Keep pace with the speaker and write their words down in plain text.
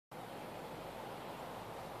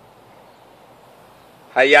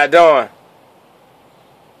How y'all doing?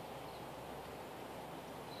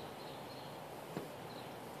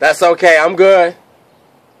 That's okay, I'm good.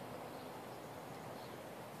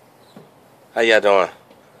 How y'all doing?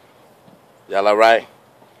 Y'all alright?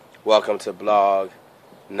 Welcome to blog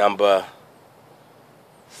number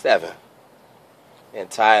 7,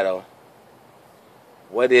 entitled,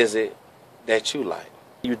 What Is It That You Like?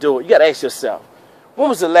 You gotta ask yourself, when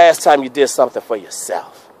was the last time you did something for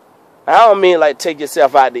yourself? I don't mean like take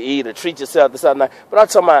yourself out to eat or treat yourself to something, but I'm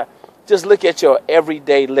talking about just look at your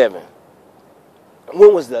everyday living.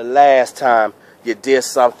 When was the last time you did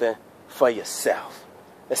something for yourself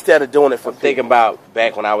instead of doing it for people? Thinking about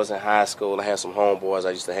back when I was in high school, I had some homeboys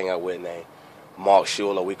I used to hang out with named Mark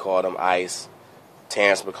Schuler, we called him Ice.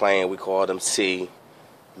 Terrence McClain, we called him T.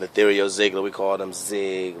 Lethrio Ziegler, we called him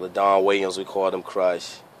Zig. LaDon Williams, we called him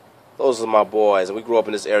Crush. Those are my boys, and we grew up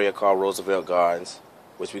in this area called Roosevelt Gardens,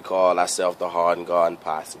 which we call ourselves the Harden Garden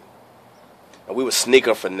Posse. And we were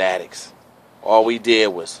sneaker fanatics. All we did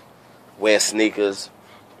was wear sneakers,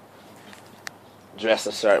 dress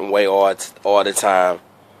a certain way all the time.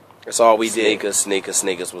 That's all we did, because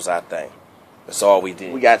sneakers was our thing. That's all we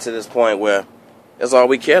did. We got to this point where that's all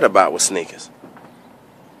we cared about was sneakers.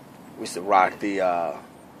 We used to rock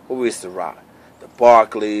what we used to rock? The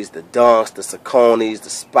Barclays, the Dunks, the Sauconys, the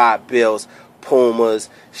Spot Bills, Pumas,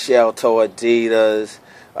 Shell Toe Adidas,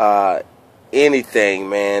 anything,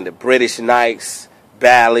 man. The British Nikes,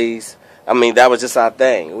 Bally's. I mean, that was just our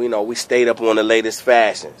thing. You know, we stayed up on the latest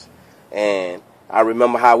fashions. And I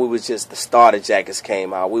remember how we was just, the starter jackets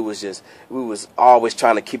came out. We was always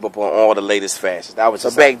trying to keep up on all the latest fashions. That was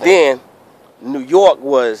just back then, New York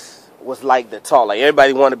was like the talk. Like,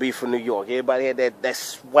 everybody wanted to be from New York. Everybody had that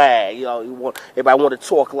swag. You know, everybody wanted to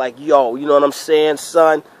talk like, yo, you know what I'm saying,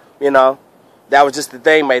 son? You know, that was just the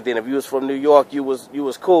thing back then. If you was from New York, you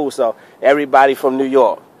was cool. So everybody from New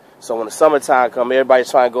York. So when the summertime come, everybody's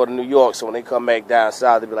trying to go to New York. So when they come back down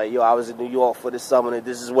south, they be like, yo, I was in New York for this summer, and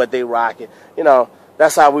this is what they rocking. You know,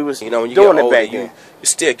 that's how we was when you doing it back then. You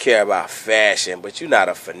still care about fashion, but you're not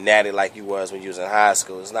a fanatic like you was when you was in high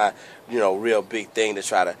school. It's not, real big thing to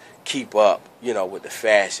try to keep up, with the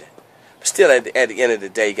fashion. But still, at the end of the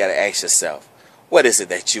day, you got to ask yourself, what is it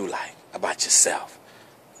that you like about yourself?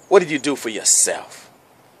 What did you do for yourself?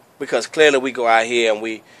 Because clearly we go out here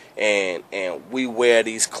and we wear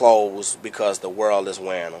these clothes because the world is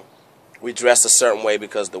wearing them. We dress a certain way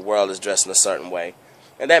because the world is dressing a certain way.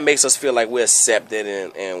 And that makes us feel like we're accepted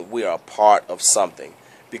and we are a part of something.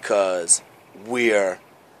 Because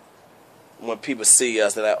when people see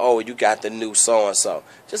us, they're like, oh, you got the new so-and-so.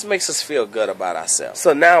 Just makes us feel good about ourselves.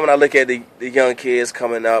 So now when I look at the young kids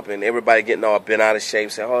coming up and everybody getting all bent out of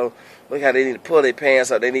shape, saying, oh, look how they need to pull their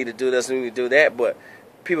pants up, they need to do this, they need to do that. But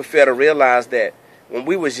people fail to realize that when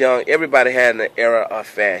we was young, everybody had an era of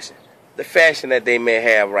fashion. The fashion that they may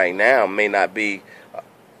have right now may not be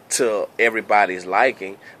to everybody's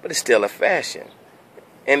liking, but it's still a fashion.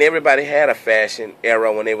 And everybody had a fashion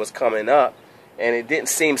era when they was coming up, and it didn't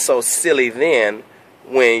seem so silly then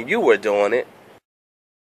when you were doing it.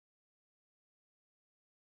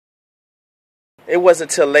 It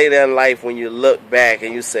wasn't until later in life when you look back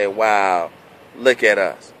and you say, wow, look at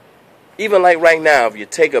us. Even like right now, if you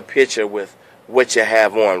take a picture with what you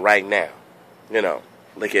have on right now,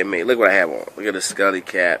 look at me, look what I have on. Look at the Scully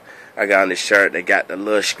cap I got on the shirt that got the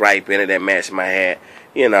little stripe in it that matched my hat,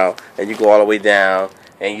 and you go all the way down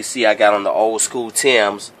and you see I got on the old school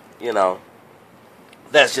Timbs,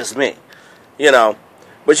 that's just me,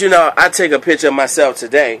 but I take a picture of myself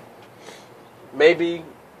today, maybe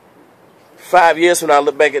 5 years from now I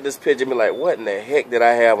look back at this picture and be like, what in the heck did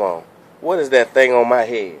I have on? What is that thing on my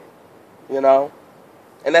head? And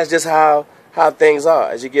that's just how things are.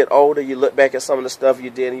 As you get older, you look back at some of the stuff you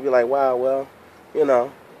did and you be like, wow, well,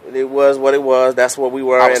 it was what it was. That's what we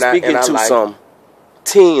were. I was speaking to some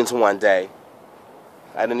teens one day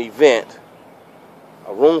at an event,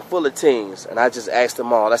 a room full of teens, and I just asked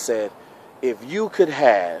them all, I said, if you could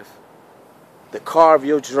have the car of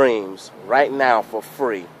your dreams right now for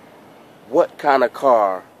free, what kind of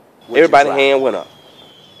car would you drive? Everybody's hand went up.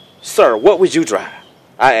 Sir, what would you drive?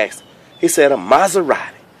 I asked him. He said a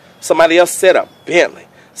Maserati. Somebody else said a Bentley.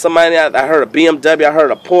 Somebody, I heard a BMW, I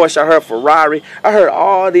heard a Porsche, I heard a Ferrari. I heard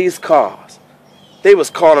all these cars. They was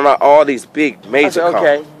calling out all these big major cars.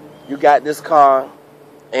 Okay, you got this car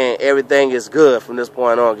and everything is good from this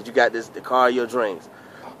point on because you got the car of your dreams.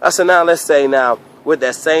 I said, now let's say now with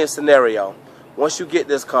that same scenario, once you get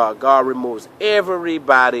this car, God removes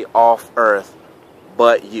everybody off earth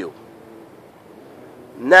but you.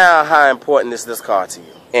 Now how important is this car to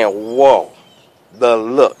you? And whoa, the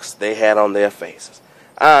looks they had on their faces.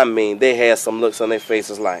 I mean, they had some looks on their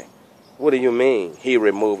faces like, what do you mean he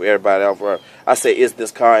removed everybody off her? I said, is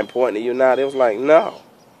this car important to you now? They was like, no.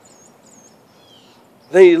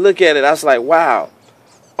 Then you look at it, I was like, wow.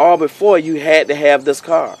 All before you had to have this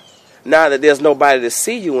car. Now that there's nobody to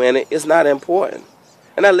see you in it, it's not important.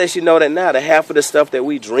 And that lets you know that now that half of the stuff that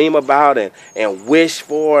we dream about and wish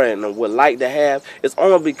for and would like to have is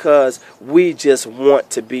only because we just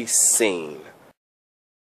want to be seen.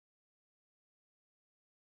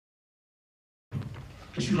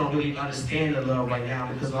 But you don't really understand the love right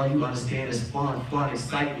now because all you understand is fun,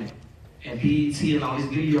 excitement. And BET and all these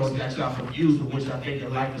videos got y'all confused with what y'all think your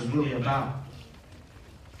life is really about.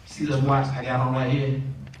 See this watch I got on right here?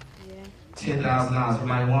 Yeah. $10,000.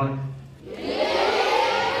 Somebody want it?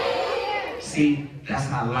 Yeah. See, that's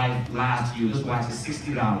how life lies to you. This watch is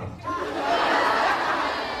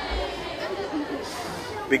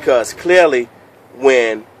 $60. Because clearly,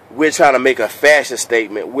 when we're trying to make a fashion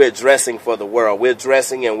statement, we're dressing for the world. We're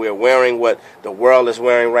dressing and we're wearing what the world is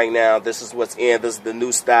wearing right now. This is what's in. This is the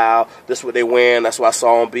new style. This is what they're wearing. That's what I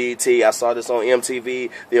saw on BET. I saw this on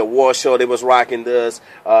MTV. The award show, they was rocking this.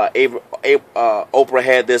 Oprah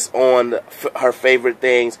had this on her favorite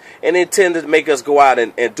things. And it tended to make us go out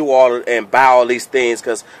and do all and buy all these things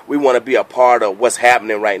because we want to be a part of what's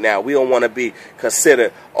happening right now. We don't want to be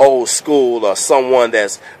considered old school or someone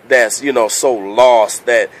that's you know, so lost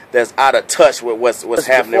that's out of touch with what's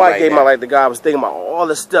happening right now. Before I gave my life to God, I was thinking about all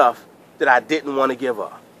the stuff that I didn't want to give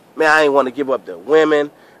up. Man, I ain't want to give up the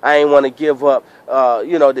women. I ain't want to give up,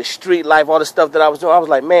 you know, the street life, all the stuff that I was doing. I was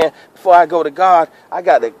like, man, before I go to God, I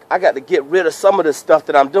got to get rid of some of the stuff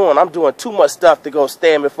that I'm doing. I'm doing too much stuff to go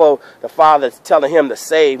stand before the Father telling him to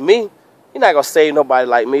save me. You're not going to save nobody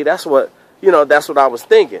like me. That's what, you know, that's what I was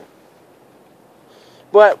thinking.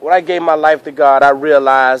 But when I gave my life to God, I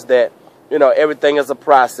realized that, you know, everything is a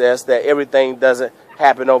process, that everything doesn't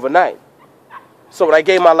happen overnight. So when I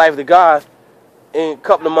gave my life to God, a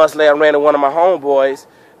couple of months later, I ran to one of my homeboys,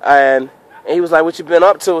 and he was like, what you been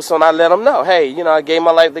up to? So I let him know, hey, you know, I gave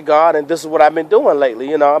my life to God, and this is what I've been doing lately.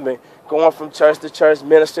 You know, I've been going from church to church,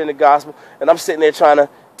 ministering the gospel, and I'm sitting there trying to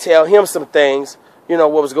tell him some things, you know,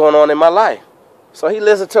 what was going on in my life. So he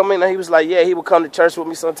listened to me, and he was like, yeah, he would come to church with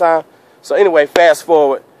me sometime. So anyway, fast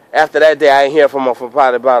forward, after that day, I ain't hear from him for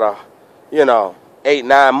probably about, you know,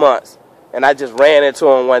 8-9 months. And I just ran into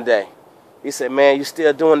him one day. He said, man, you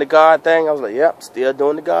still doing the God thing? I was like, yep, still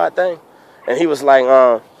doing the God thing. And he was like,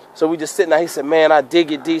 so we just sitting there. He said, man, I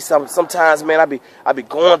dig it deep. Sometimes, man, I be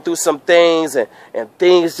going through some things and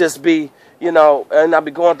things just be, you know, and I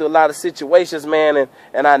be going through a lot of situations, man.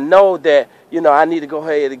 And I know that, you know, I need to go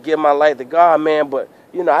ahead and give my life to God, man. But,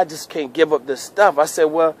 you know, I just can't give up this stuff. I said,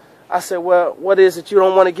 well, what is it you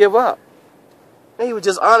don't want to give up? And he was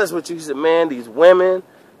just honest with you. He said, man, these women,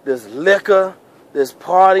 this liquor, this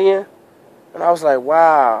partying. And I was like,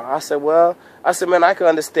 wow. I said, man, I can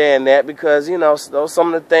understand that because, you know, those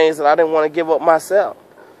some of the things that I didn't want to give up myself.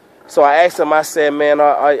 So I asked him, I said, man,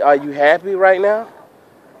 are you happy right now?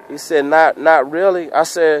 He said, not really. I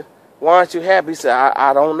said, why aren't you happy? He said,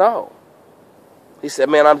 I don't know. He said,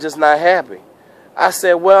 man, I'm just not happy. I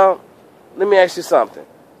said, well, let me ask you something.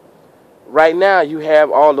 Right now, you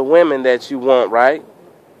have all the women that you want, right?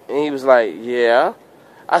 And he was like, yeah.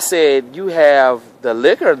 I said, you have the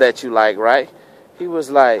liquor that you like, right? He was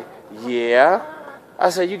like, yeah.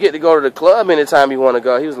 I said, you get to go to the club anytime you want to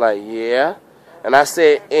go. He was like, yeah. And I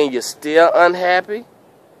said, and you're still unhappy?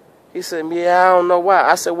 He said, yeah, I don't know why.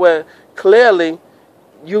 I said, well, clearly,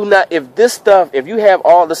 if you have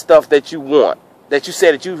all the stuff that you want, that you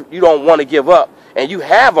said that you don't want to give up, and you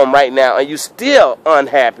have them right now, and you still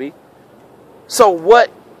unhappy, so what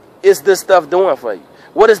is this stuff doing for you?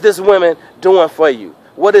 What is this women doing for you?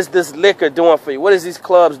 What is this liquor doing for you? What is these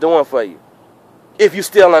clubs doing for you? If you're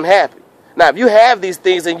still unhappy. Now, if you have these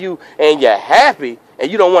things and you're happy and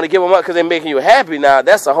you don't want to give them up because they're making you happy, now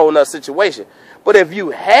that's a whole nother situation. But if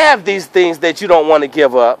you have these things that you don't want to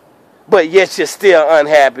give up, but yet you're still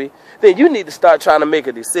unhappy, then you need to start trying to make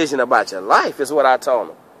a decision about your life, is what I told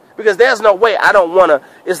him. Because there's no way I don't want to,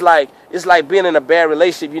 it's like being in a bad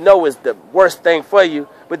relationship. You know it's the worst thing for you,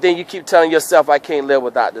 but then you keep telling yourself, I can't live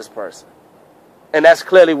without this person. And that's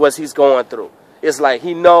clearly what he's going through. It's like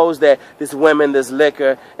he knows that this women, this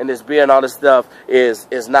liquor, and this beer and all this stuff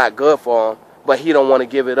is not good for him, but he don't want to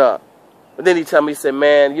give it up. But then he told me, he said,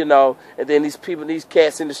 man, you know, and then these people, these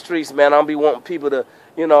cats in the streets, man, I don't be wanting people to,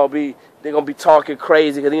 you know, they're going to be talking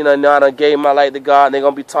crazy because, you know, now I done gave my life to God, and they're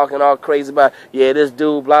going to be talking all crazy about, yeah, this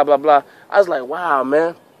dude, blah, blah, blah. I was like, wow,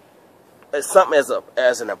 man. It's something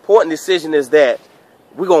as an important decision as that,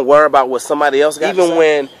 We're going to worry about what somebody else got to say. Even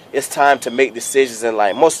when it's time to make decisions in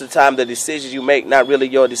life. Most of the time, the decisions you make, not really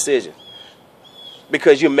your decision.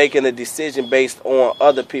 Because you're making a decision based on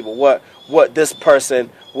other people. What this person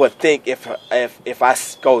would think if I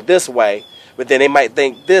go this way. But then they might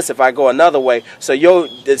think this if I go another way. So your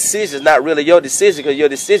decision is not really your decision, because your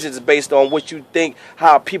decision is based on what you think,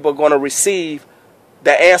 how people are going to receive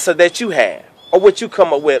the answer that you have, or what you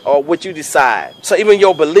come up with, or what you decide. So even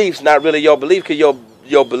your beliefs not really your belief, because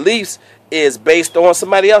your beliefs is based on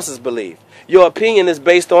somebody else's belief. Your opinion is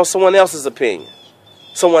based on someone else's opinion.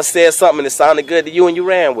 Someone said something that sounded good to you and you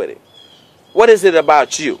ran with it. What is it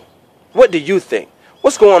about you? What do you think?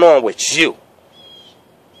 What's going on with you?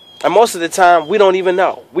 And most of the time, we don't even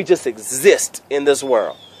know. We just exist in this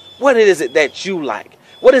world. What is it that you like?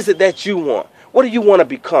 What is it that you want? What do you want to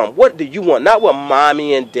become? What do you want? Not what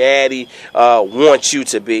mommy and daddy want you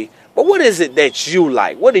to be, but what is it that you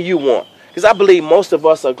like? What do you want? Because I believe most of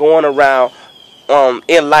us are going around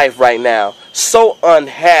in life right now so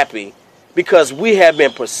unhappy because we have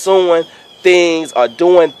been pursuing things or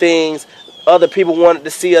doing things other people wanted to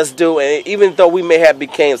see us do, and even though we may have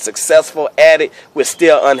become successful at it, we're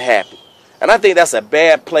still unhappy. And I think that's a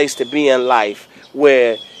bad place to be in life,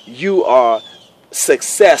 where you are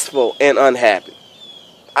successful and unhappy.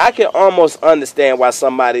 I can almost understand why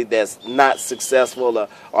somebody that's not successful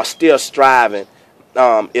or still striving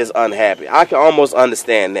is unhappy. I can almost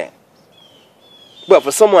understand that. But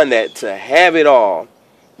for someone that to have it all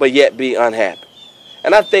but yet be unhappy,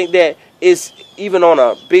 and I think that it's even on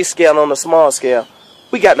a big scale, on a small scale,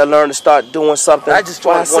 we got to learn to start doing something. I just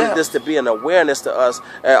wanted this to be an awareness to us,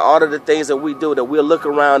 and all of the things that we do, that we'll look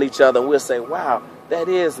around each other and we'll say, wow, that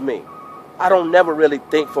is me. I don't never really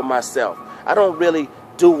think for myself. I don't really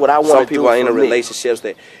do what I want to do. Some people are in relationships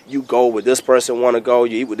that you go with this person want to go,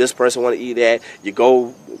 you eat with this person want to eat at, you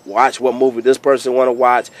go watch what movie this person want to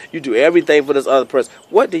watch, you do everything for this other person.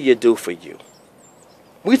 What do you do for you?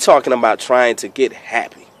 We're talking about trying to get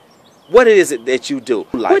happy. What is it that you do?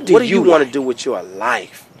 What do you want to do with your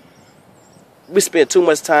life? We spend too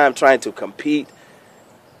much time trying to compete,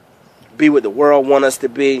 be what the world wants us to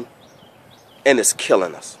be, and it's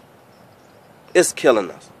killing us. It's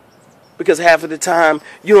killing us. Because half of the time,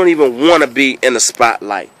 you don't even want to be in the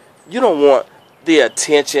spotlight. You don't want the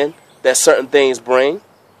attention that certain things bring,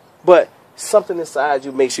 but something inside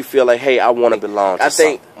you makes you feel like, hey, I want to belong to something.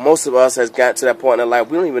 I think most of us has got to that point in life,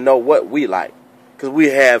 we don't even know what we like. Because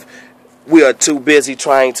we are too busy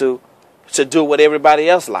trying to do what everybody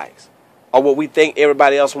else likes, or what we think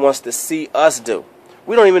everybody else wants to see us do.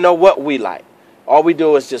 We don't even know what we like. All we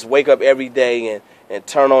do is just wake up every day and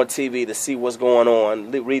turn on TV to see what's going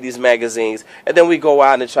on, read these magazines, and then we go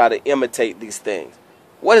out and try to imitate these things.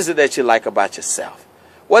 What is it that you like about yourself?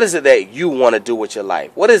 What is it that you want to do with your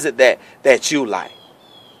life? What is it that you like?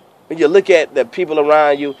 When you look at the people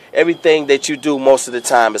around you, everything that you do most of the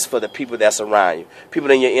time is for the people that's around you.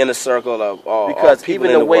 People in your inner circle, or because people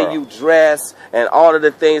even the way you dress and all of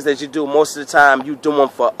the things that you do, most of the time you do them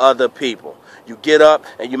for other people. You get up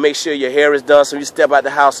and you make sure your hair is done so you step out the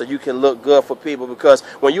house so you can look good for people. Because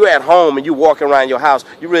when you're at home and you walking around your house,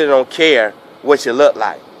 you really don't care what you look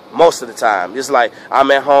like most of the time. It's like, I'm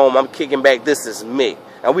at home, I'm kicking back, this is me.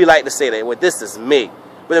 And we like to say that, well, this is me.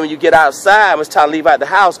 But then when you get outside, when it's time to leave out the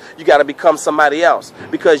house, you got to become somebody else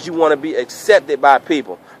because you want to be accepted by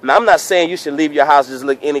people. Now, I'm not saying you should leave your house just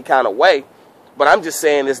look any kind of way, but I'm just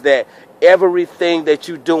saying is that everything that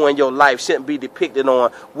you do in your life shouldn't be depicted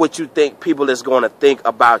on what you think people is going to think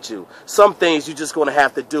about you. Some things you're just going to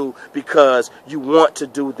have to do because you want to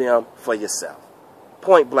do them for yourself.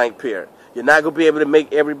 Point blank, period. You're not going to be able to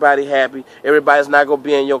make everybody happy. Everybody's not going to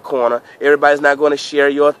be in your corner. Everybody's not going to share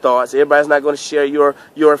your thoughts. Everybody's not going to share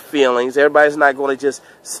your feelings. Everybody's not going to just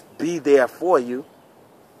be there for you.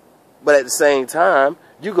 But at the same time,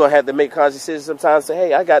 you're going to have to make conscious decisions sometimes. Say,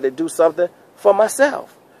 hey, I got to do something for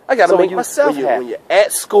myself. I got to make myself happy. When you're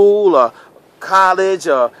at school or college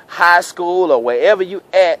or high school or wherever you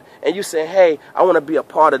at, and you say, hey, I want to be a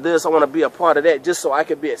part of this. I want to be a part of that just so I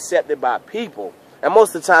can be accepted by people. And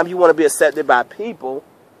most of the time, you want to be accepted by people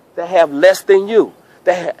that have less than you,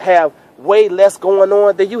 that have way less going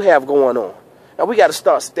on than you have going on. And we got to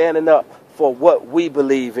start standing up for what we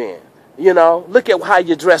believe in. You know, look at how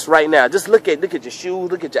you dress right now. Just look at your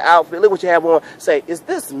shoes, look at your outfit, look what you have on. Say, is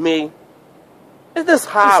this me? Is this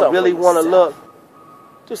how I really want to look?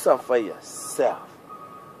 Do something for yourself.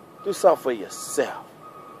 Do something for yourself.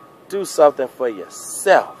 Do something for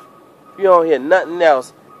yourself. If you don't hear nothing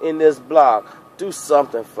else in this blog, do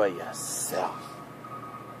something for yourself.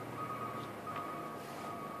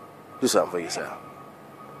 Do something for yourself.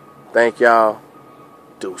 Thank y'all.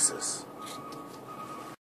 Deuces.